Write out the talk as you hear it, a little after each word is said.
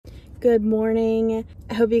Good morning.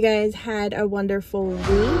 I hope you guys had a wonderful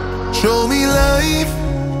week. Show me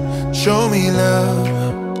life, show me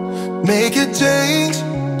love, make a change,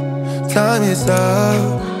 time is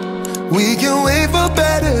up, we can wait for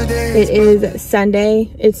better days. It is Sunday.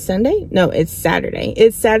 It's Sunday? No, it's Saturday.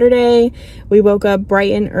 It's Saturday. We woke up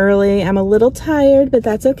bright and early. I'm a little tired, but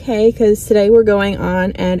that's okay because today we're going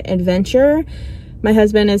on an adventure. My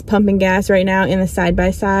husband is pumping gas right now in the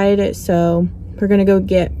side-by-side, so we're gonna go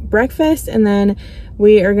get breakfast and then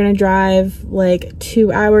we are gonna drive like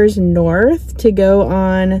 2 hours north to go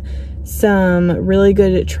on some really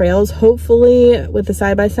good trails, hopefully with the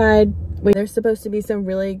side-by-side. There's supposed to be some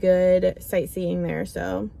really good sightseeing there,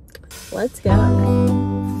 so let's go. Good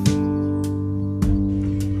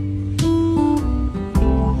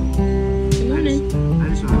morning. I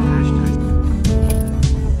just want hashtag.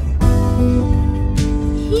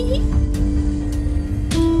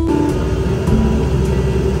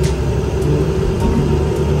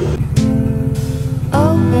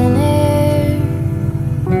 Open air,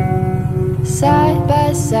 side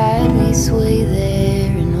by side we sway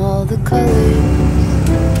there in all the colors.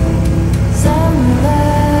 Summer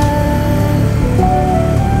love,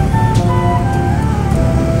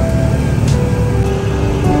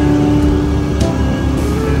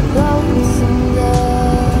 lonesome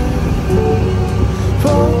love,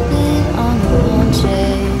 folded on the lawn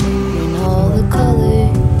chair in all the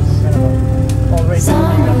colors.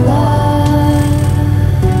 Summer love.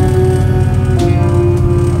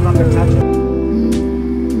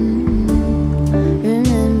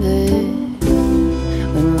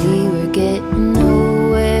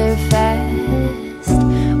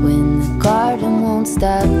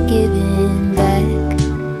 Stop giving back.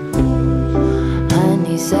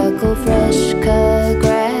 Honeysuckle, fresh cut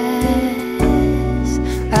grass.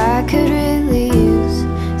 I could really use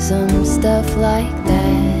some stuff like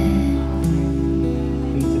that.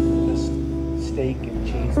 Steak and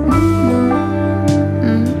cheese.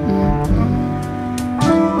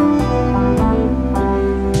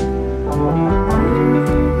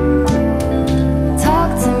 Talk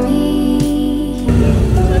to me.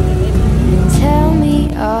 Tell me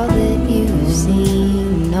all that you've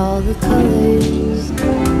seen, all the colors.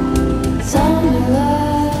 Summer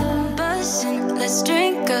love. Buzzing, let's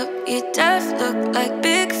drink up. Your death look like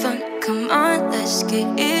big fun. Come on, let's get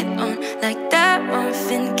it on. Like that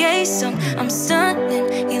Marvin Gaye song. I'm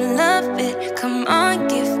stunning, you love it. Come on,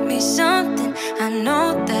 give me something. I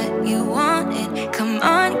know that you want it. Come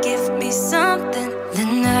on, give me something. The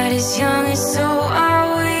night is young and so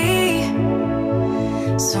are we.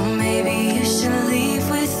 So maybe you should leave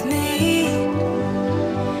with me.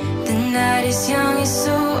 The night is young and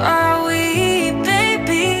so are we,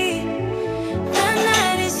 baby. The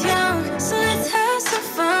night is young, so let's have some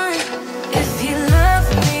fun. If you love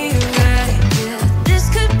me right, yeah, this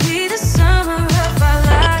could be the summer of our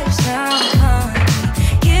lives now, honey.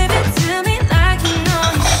 Give it to me like you know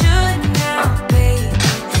you should now, baby.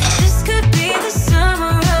 This could be the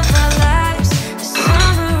summer of our lives.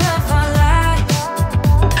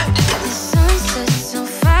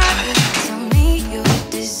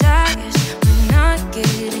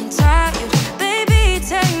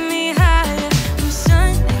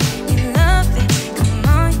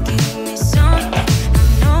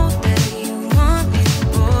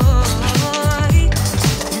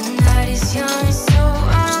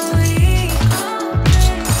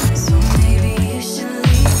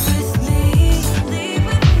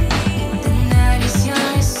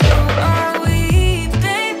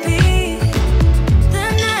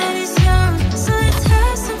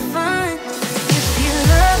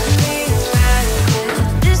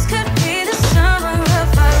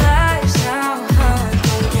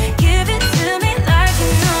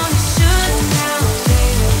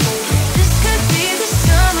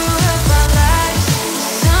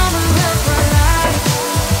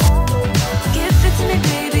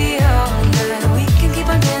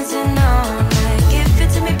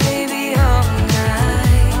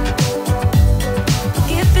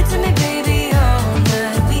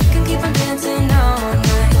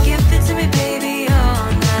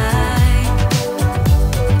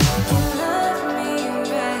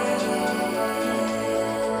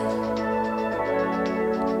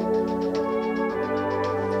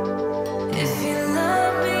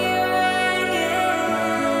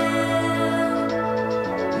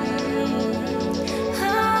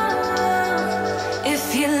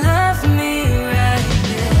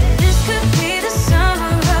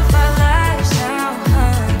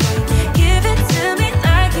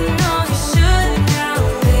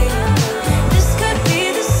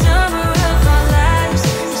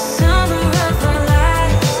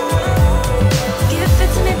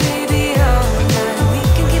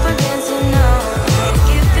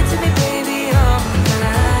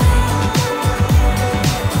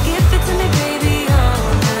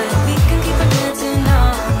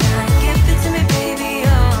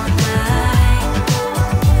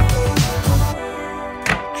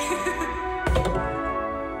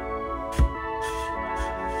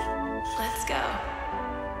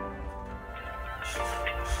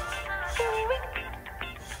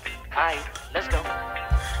 Alright, let's go. Alright,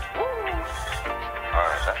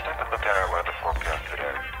 let's take a look at our weather forecast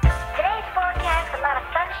today. Today's forecast, a lot of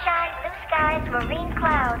sunshine, blue skies, marine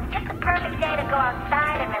clouds. Just a perfect day to go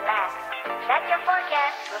outside and relax. That's your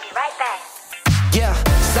forecast. We'll be right back. Yeah,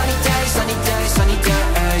 sunny days, sunny days, sunny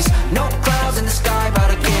days. No clouds in the sky, about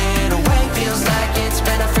to get away. Feels like it's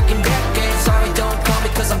been a freaking decade. Sorry, don't call me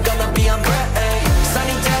cause I'm gonna be on break.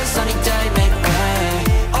 Sunny day, make way.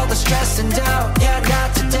 All the stress and doubt, yeah,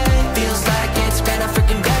 not today. Feels like it's been a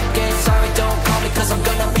freaking decade. Sorry, don't call me cause I'm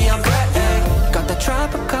gonna be on break. Got the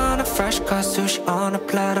Tropicana, fresh cut sushi on a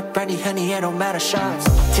platter. Brandy, honey, it don't matter, shots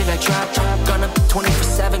till I drop. Gonna be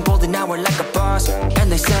 24/7, golden hour like a boss.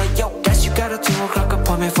 And they say, yo, guess you got a 2 o'clock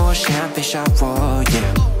appointment for a champagne shot, whoa,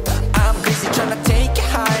 yeah. I'm busy trying to take it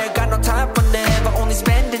higher. Got no time for never, only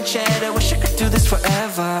spending cheddar. Wish I could do this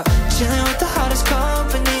forever. Chilling with the hottest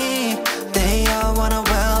company. They all wanna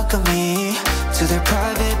welcome me to their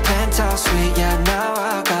private penthouse suite. Yeah, now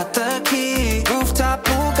I got the key. Rooftop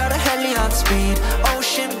pool, got a heli on speed.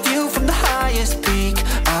 Ocean view from the highest peak.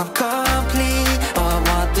 I'm complete, oh, I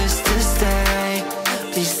want this to stay.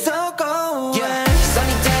 Please don't go away.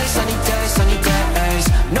 Sunny days, sunny days, sunny days.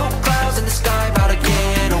 No clouds in the sky, about to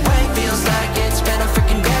get away. Feels like it's been a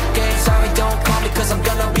freaking decade. Sorry, don't call me cause I'm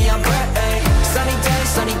gonna be on break.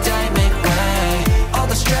 Sunny day, make way. All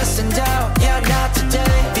the stress and doubt, yeah, not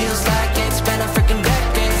today. Feels like it's been a freaking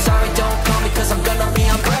decade. Sorry, don't call me cause I'm gonna be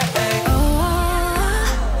on break.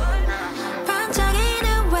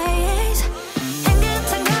 반짝이는 waves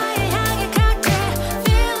향긋한 거에 향해 갈게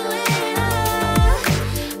feeling up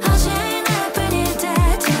어제나 뿐일 때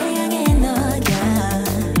태양의 너야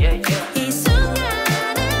이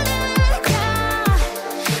순간을 느껴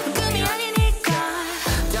꿈이 아니니까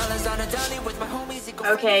Dollars on a dolly with my homies.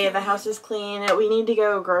 Okay, the house is clean. We need to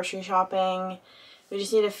go grocery shopping. We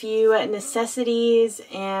just need a few necessities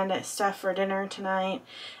and stuff for dinner tonight.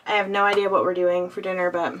 I have no idea what we're doing for dinner,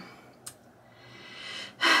 but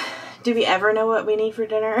do we ever know what we need for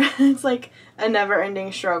dinner? It's like a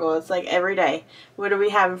never-ending struggle. It's like every day, what are we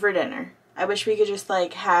having for dinner? I wish we could just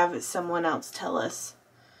like have someone else tell us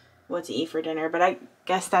what to eat for dinner, but I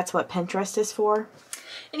guess that's what Pinterest is for.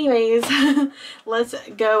 Anyways, let's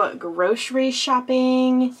go grocery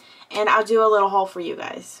shopping, and I'll do a little haul for you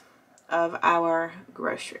guys of our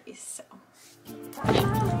groceries. So.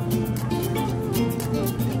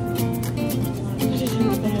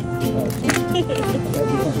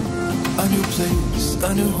 A new place,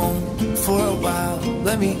 a new home, for a while,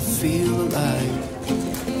 let me feel alive.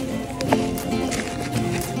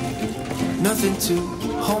 Nothing to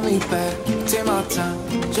hold me back, take my time,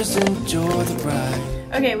 just enjoy the ride.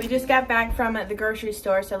 Okay, we just got back from the grocery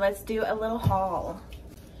store, so let's do a little haul.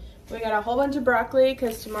 We got a whole bunch of broccoli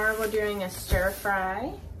because tomorrow we're doing a stir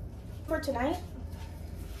fry. For tonight,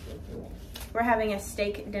 we're having a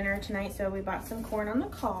steak dinner tonight, so we bought some corn on the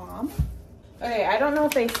cob. Okay, I don't know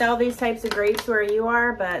if they sell these types of grapes where you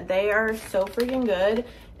are, but they are so freaking good,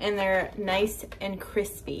 and they're nice and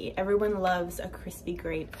crispy. Everyone loves a crispy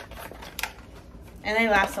grape. And they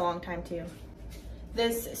last a long time too.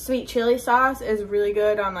 This sweet chili sauce is really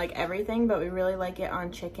good on like everything, but we really like it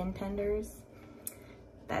on chicken tenders.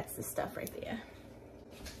 That's the stuff right there.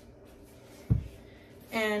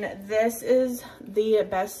 And this is the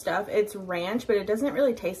best stuff. It's ranch, but it doesn't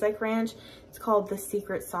really taste like ranch. It's called the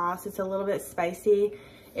secret sauce. It's a little bit spicy.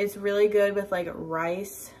 It's really good with like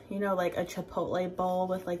rice, you know, like a Chipotle bowl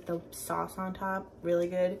with like the sauce on top. Really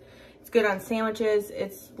good. It's good on sandwiches.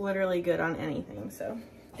 It's literally good on anything. So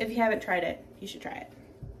if you haven't tried it, you should try it.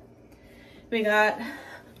 We got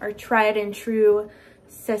our tried and true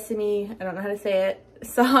sesame, I don't know how to say it,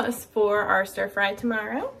 sauce for our stir fry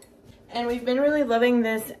tomorrow. And we've been really loving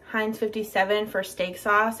this Heinz 57 for steak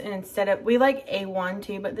sauce, and instead of, we like A1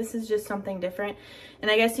 too, but this is just something different.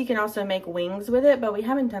 And I guess you can also make wings with it, but we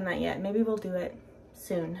haven't done that yet. Maybe we'll do it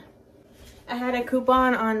soon. I had a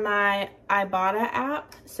coupon on my Ibotta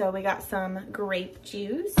app, so we got some grape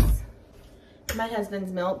juice. My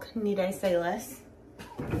husband's milk, need I say less.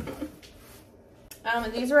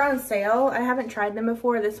 These are on sale. I haven't tried them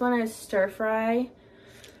before. This one is stir fry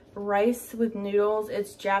rice with noodles.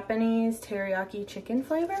 It's Japanese teriyaki chicken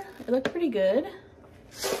flavor. It looked pretty good.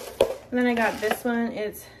 And then I got this one.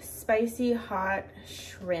 It's spicy hot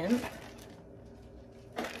shrimp.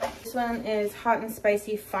 This one is hot and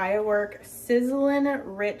spicy firework sizzling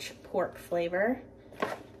rich pork flavor.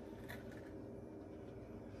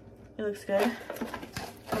 It looks good.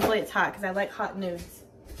 Hopefully it's hot because I like hot nudes.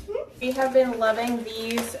 We have been loving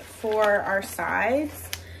these for our sides.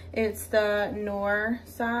 It's the Knorr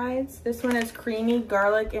sides. This one is creamy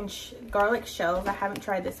garlic and garlic shells. I haven't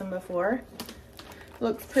tried this one before.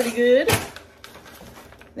 Looks pretty good.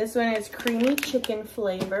 This one is creamy chicken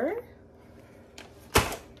flavor.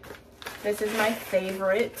 This is my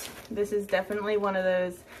favorite. This is definitely one of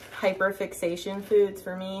those hyperfixation foods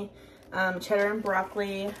for me. Cheddar and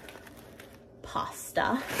broccoli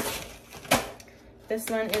pasta. This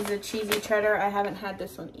one is a cheesy cheddar. I haven't had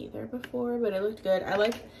this one either before, but it looked good. I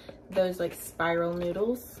like those like spiral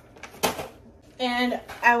noodles. And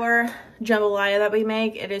our jambalaya that we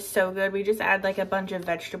make, it is so good. We just add like a bunch of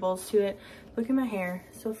vegetables to it. Look at my hair,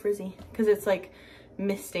 so frizzy, because it's like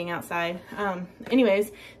misting outside. Anyways,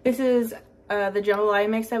 this is the jambalaya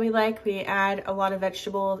mix that we like. We add a lot of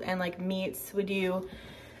vegetables and like meats.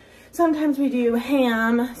 Sometimes we do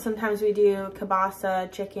ham, sometimes we do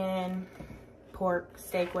kielbasa, chicken, pork,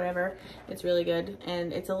 steak, whatever. It's really good,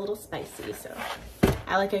 and it's a little spicy, so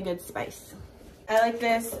I like a good spice. I like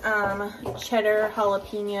this cheddar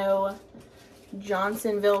jalapeno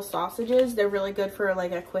Johnsonville sausages. They're really good for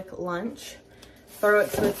like a quick lunch. Throw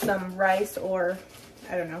it with some rice or,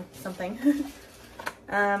 I don't know, something.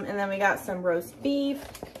 And then we got some roast beef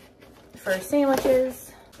for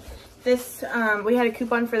sandwiches. This, we had a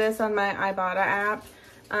coupon for this on my Ibotta app.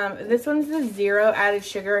 This one's the 0 added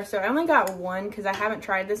sugar, so I only got one because I haven't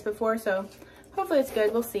tried this before, so hopefully it's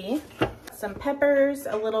good. We'll see. Some peppers,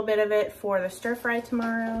 a little bit of it for the stir fry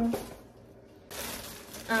tomorrow.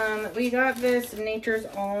 We got this Nature's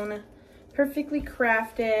Own perfectly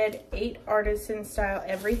crafted 8 artisan style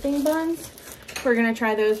everything buns. We're gonna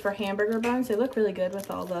try those for hamburger buns. They look really good with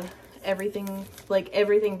all the everything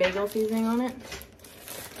bagel seasoning on it.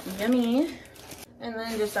 Yummy. And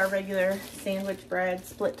then just our regular sandwich bread,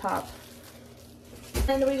 split top.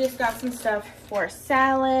 And we just got some stuff for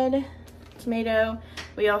salad, tomato.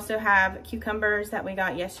 We also have cucumbers that we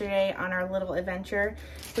got yesterday on our little adventure.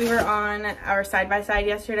 We were on our side-by-side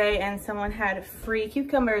yesterday and someone had free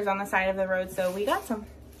cucumbers on the side of the road, so we got some.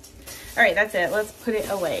 All right, that's it. Let's put it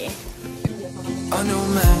away. I know,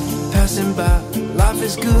 man, passing by, life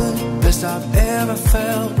is good, best I've ever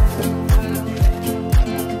felt.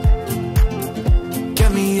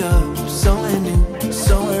 Get me up, somewhere new,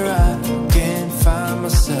 somewhere I can find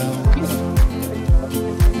myself.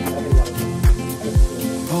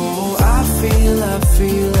 Oh, I feel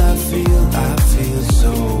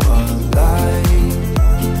so alive.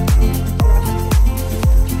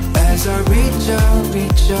 As I reach out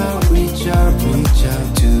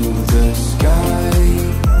to the sky.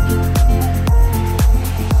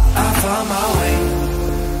 I found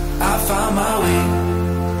my way.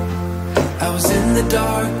 I was in the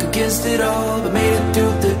dark against it all, but made it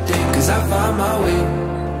through the day. Cause I found my way.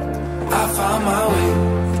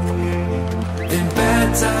 In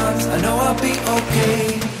bad times, I know I'll be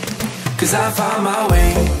okay. Cause I found my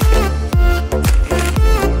way.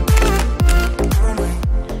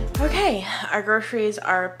 Okay, our groceries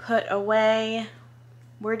are put away.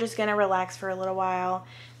 We're just gonna relax for a little while.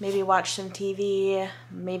 Maybe watch some TV,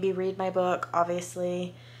 maybe read my book,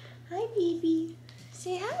 obviously. Hi, baby.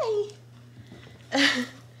 Say hi.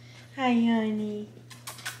 Hi, honey.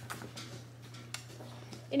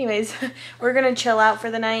 Anyways, we're gonna chill out for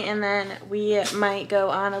the night and then we might go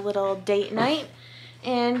on a little date night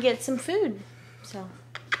and get some food. So,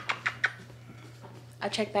 I'll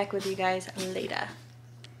check back with you guys later.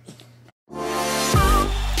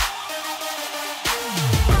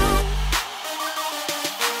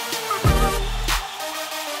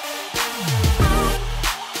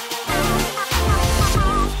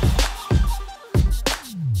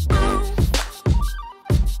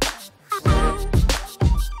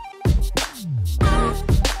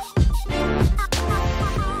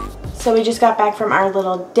 So we just got back from our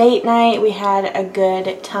little date night. We had a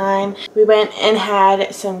good time. We went and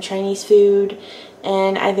had some Chinese food,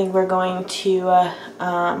 and I think we're going to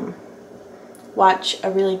watch a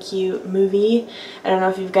really cute movie. I don't know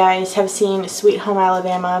if you guys have seen Sweet Home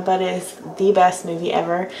Alabama, but it is the best movie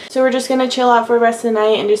ever. So we're just gonna chill out for the rest of the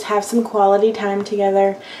night and just have some quality time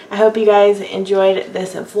together. I hope you guys enjoyed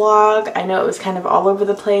this vlog. I know it was kind of all over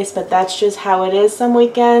the place, but that's just how it is some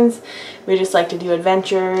weekends. We just like to do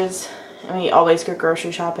adventures, and we always go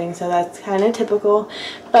grocery shopping, so that's kind of typical.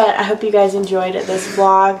 But I hope you guys enjoyed this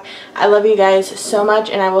vlog. I love you guys so much,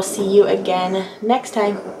 and I will see you again next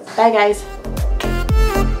time. Bye, guys.